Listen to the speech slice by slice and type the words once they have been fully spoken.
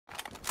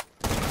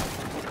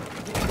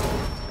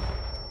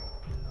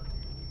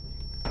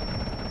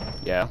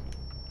Yeah.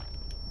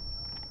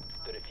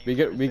 We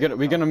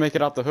gonna make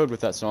it out the hood with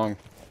that song.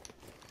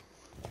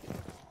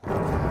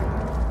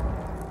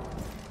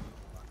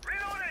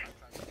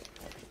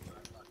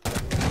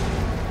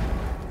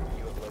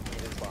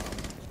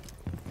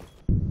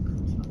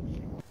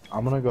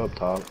 I'm gonna go up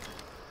top.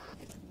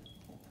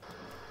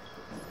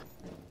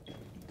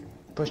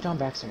 Push down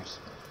backstairs.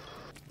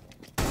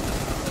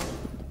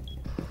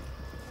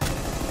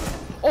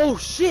 Oh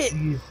shit!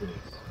 Jesus.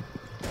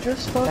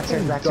 Just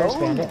fucking Backstairs, go.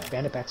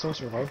 bandit,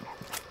 backstairs, revive.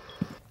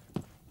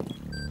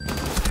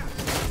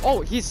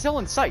 Oh, he's still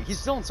in sight. He's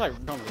still in sight.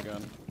 Come with the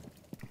gun.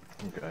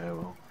 Okay, I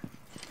will.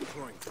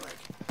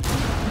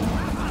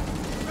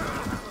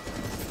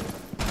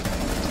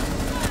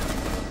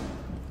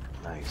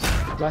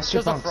 Nice. Last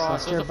two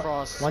bunks. There's a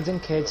frost. One's in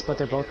kids, but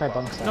they're both by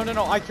bunks.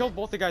 No. I killed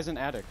both the guys in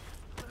attic.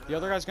 The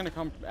other guy's gonna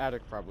come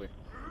attic probably.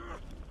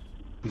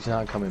 He's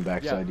not coming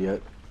backside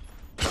yet.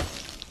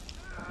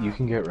 You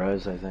can get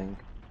res, I think.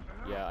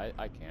 Yeah,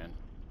 I can.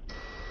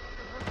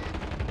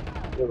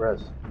 Get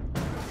res.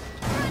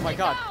 Oh my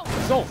god.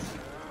 Zolf!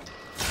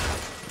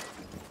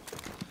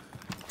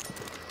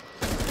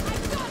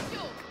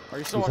 Are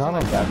you still He's not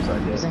watching on that?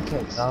 backside yet. He's in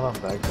kids. He's not on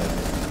backside.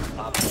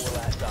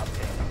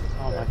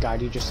 Oh my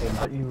god, you just saved I me.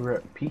 thought you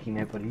were peeking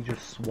it, but he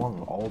just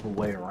swung all the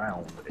way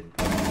around.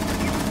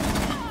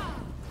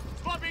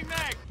 Swapping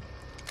mag!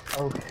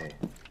 Okay.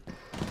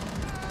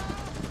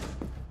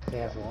 They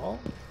have wall?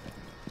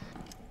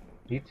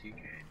 DTK.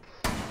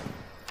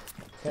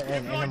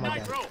 And I'm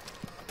again.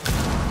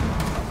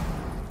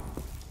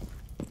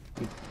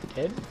 You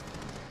did?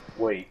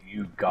 Wait,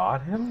 you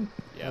got him?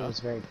 It was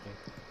very big.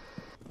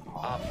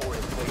 Op 4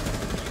 is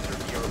placing the user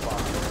near a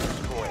bomb.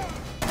 Destroy it.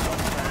 One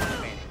round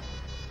remaining.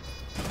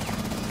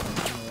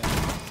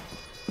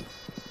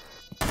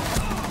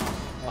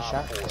 Nice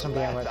shot.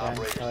 Somebody out right behind.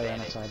 Probably on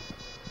that side.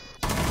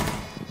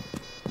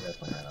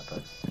 Definitely ran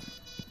outside.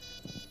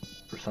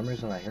 For some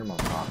reason I hear him on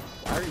top.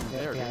 Why are you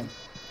there, behind. dude?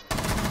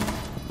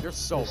 You're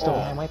so They're still old.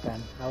 behind white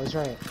band. I was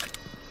right.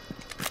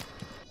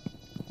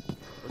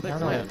 Where'd they I don't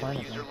know where land? they're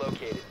playing User it.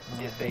 located.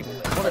 Disable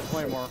it. What a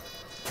claymore.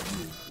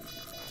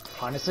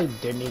 Honestly,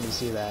 didn't even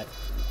see that.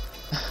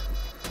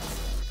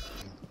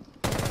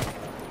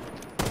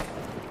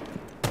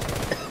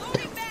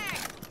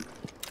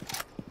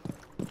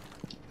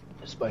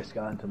 The spice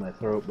got into my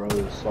throat, bro. It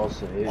was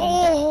salsa hit.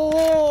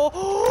 Oh!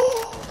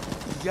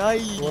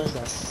 Yikes! Who was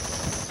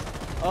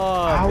that?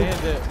 Oh,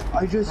 bandit.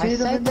 I just hit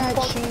him in the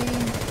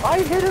fucking... I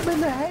hit him in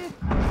the head!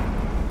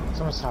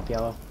 Someone's top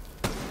yellow.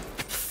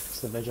 It's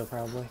the vigil,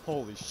 probably.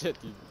 Holy shit,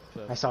 dude.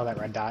 I saw that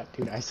red dot,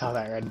 dude. I saw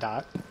that red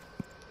dot.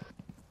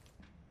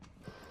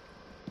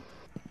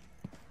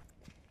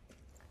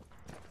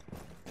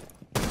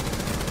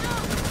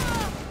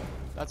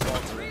 That's all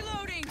true.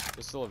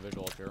 There's still a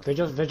vigil up here.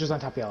 Vigil's on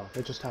top yellow.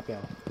 Vigil's top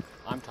yellow.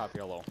 I'm top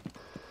yellow.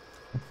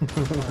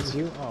 Oh, it's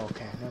you? Oh,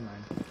 okay. Never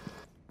mind.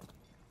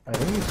 I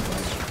think he's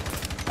fine.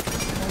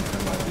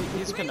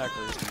 He's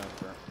connector, he's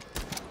connector.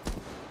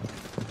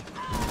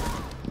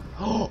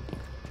 Oh!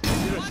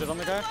 You gonna shit on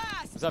the guy?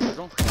 Is that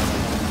vigil?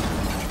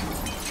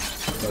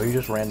 Oh, he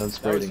just random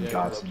sprayed and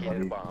got Located a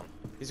somebody. bomb.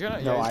 He's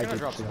gonna, No, yeah, I he's gonna did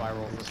drop too.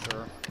 spiral for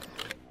sure.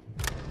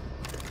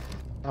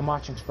 I'm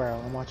watching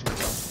Sparrow. I'm watching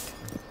Sparrow.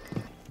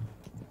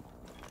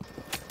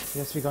 He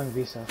has to be going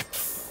Visa.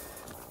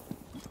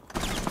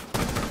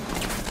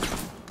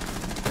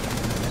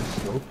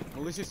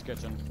 At least he's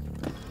kitchen.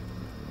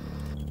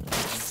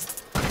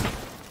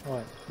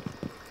 What?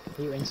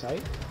 Are you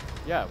inside?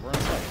 Yeah, we're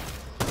inside.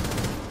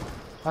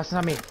 Oh, it's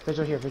not me.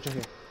 Vigil here. Vigil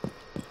here.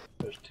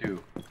 There's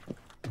two.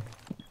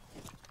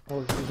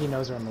 Well, he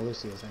knows where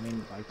Malusi is. I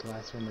mean, like, the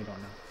last one we don't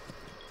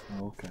know.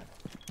 Oh, okay.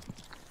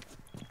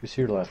 Who's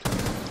here left?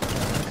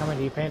 Coming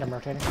to you, paint. I'm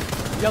rotating.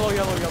 Yellow,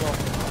 yellow, yellow.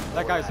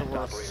 That guy's the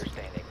Last worst. operator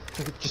standing.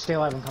 Just stay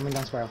alive. I'm coming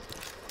down Sparrow.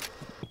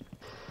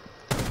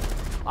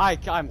 I'm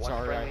One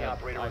sorry. friendly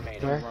operator I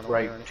remaining. didn't run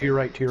away or Right, to your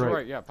right, to your anything.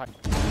 right. Yeah, pipe.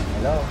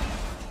 Hello?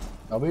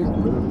 Nobody's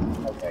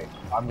moving. Okay,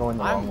 I'm going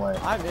the wrong way.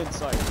 I'm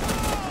inside.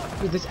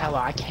 Dude, this Ella,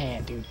 I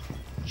can't, dude.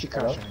 She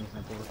crushed Hello? underneath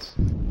my bullets.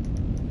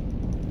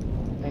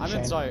 Thanks, I'm Shane.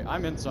 inside.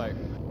 I'm inside.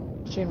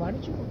 Shane, why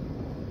did you?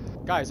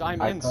 Guys,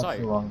 I'm I inside.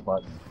 pressed the wrong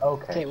button.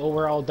 Okay, Okay. well,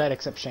 we're all dead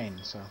except Shane,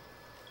 so.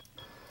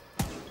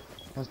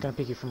 I was gonna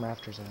pick you from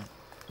rafters, I think.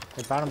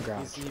 The bottom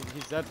garage.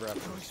 He's dead, ref.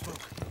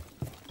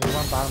 There's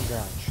one bottom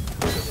garage.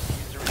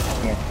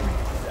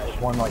 There's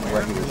one like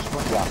right here.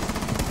 Yeah.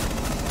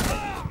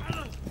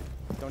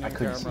 Don't I even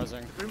care, couldn't I'm see.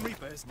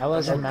 rezzing.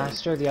 Ella's in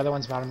master, the other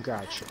one's bottom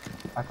garage.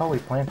 I thought we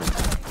planted.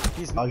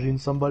 He's Massaging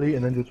somebody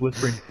and then just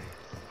whispering,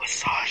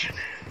 massaging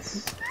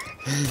it.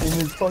 In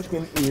his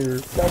fucking ear.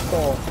 That's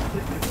all.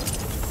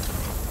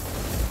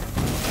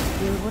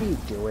 Dude, what are you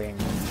doing?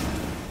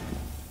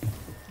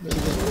 She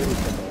just really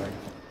the door.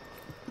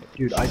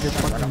 Dude, I just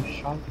fucking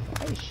shot.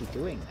 Why is she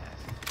doing that?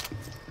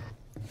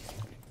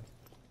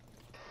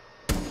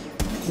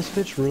 This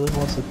bitch really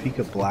wants to peek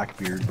at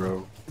Blackbeard,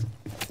 bro.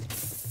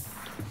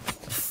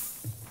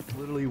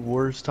 Literally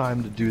worst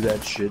time to do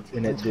that shit,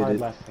 and it It's did hard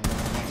it. left thing.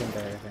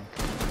 I think.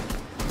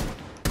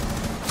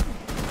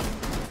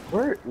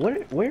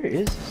 Where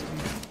is this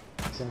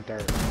dude? He's in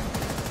dirt.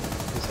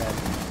 He's dead.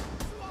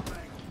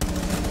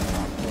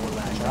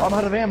 I'm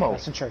out of ammo.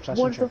 That's in church. That's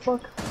What in the church.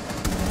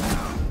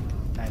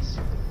 fuck? Nice.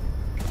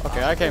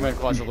 Okay, I came in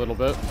clutch a little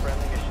bit.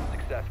 Friendly mission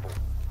successful.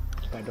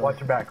 By door. Watch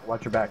your back.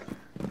 Watch your back.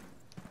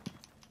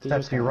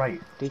 That's to your right.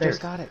 DJ's Stairs.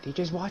 got it.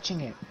 DJ's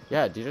watching it.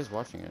 Yeah, DJ's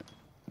watching it.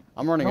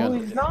 I'm running No, in.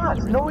 he's not.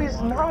 No, he's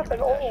not at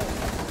all.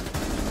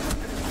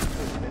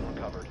 Has been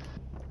recovered.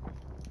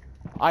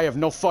 I have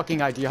no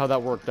fucking idea how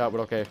that worked out,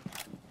 but okay.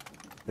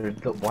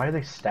 Why are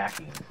they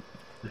stacking?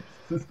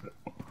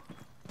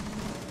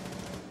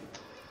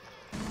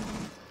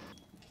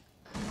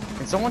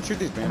 Can someone shoot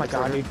these Oh my bandits?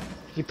 god, right dude. here?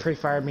 He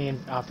pre-fired me in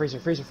freezer.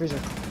 DJ,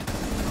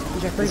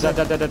 He's freezer.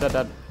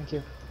 dead. Thank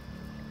you.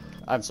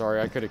 I'm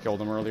sorry, I could have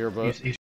killed him earlier, but... He's